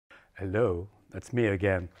Hello, that's me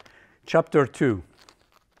again. Chapter 2.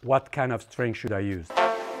 What kind of string should I use?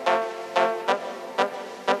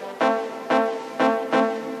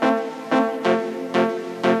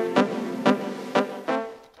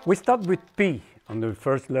 We start with P on the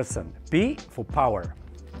first lesson. P for power.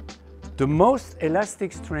 The most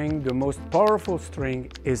elastic string, the most powerful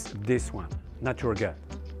string is this one, natural gut.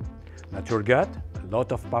 Natural gut, a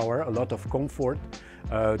lot of power, a lot of comfort.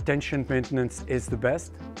 Tension maintenance is the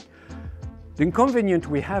best. The inconvenience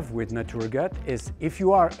we have with natural gut is if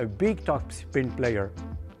you are a big topspin player,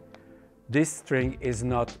 this string is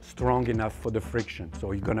not strong enough for the friction,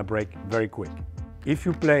 so you're gonna break very quick. If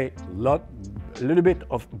you play a little bit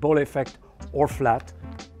of ball effect or flat,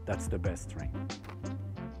 that's the best string.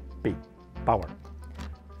 P, power.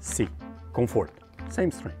 C, comfort,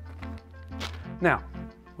 same string. Now,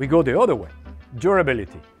 we go the other way.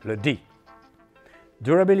 Durability, the D.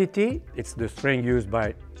 Durability, it's the string used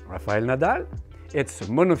by Rafael Nadal. It's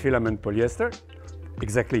monofilament polyester,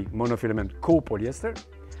 exactly monofilament copolyester.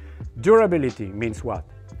 Durability means what?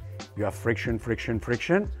 You have friction, friction,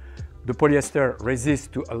 friction. The polyester resists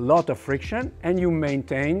to a lot of friction and you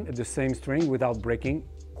maintain the same string without breaking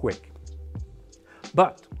quick.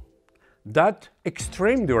 But that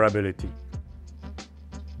extreme durability,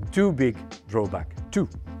 two big drawbacks. Two,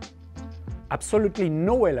 absolutely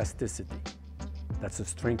no elasticity. That's a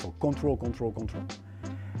string for control, control, control.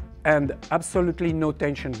 And absolutely no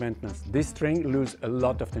tension maintenance. This string loses a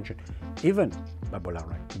lot of tension, even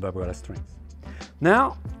Babolat strings.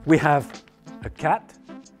 Now we have a cat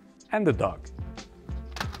and a dog.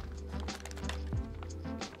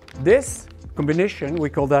 This combination,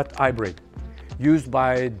 we call that hybrid, used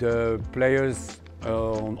by the players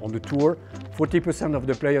on the tour. 40% of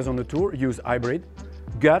the players on the tour use hybrid,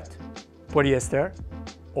 gut, polyester,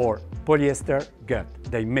 or polyester, gut.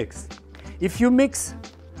 They mix. If you mix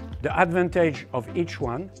the advantage of each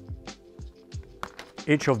one,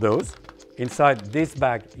 each of those, inside this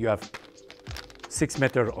bag you have 6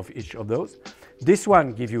 meters of each of those. This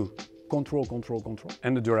one gives you control, control, control,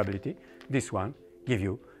 and the durability. This one gives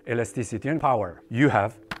you elasticity and power. You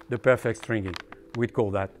have the perfect stringing. We'd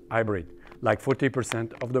call that hybrid, like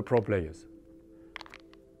 40% of the pro players.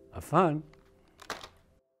 Have fun.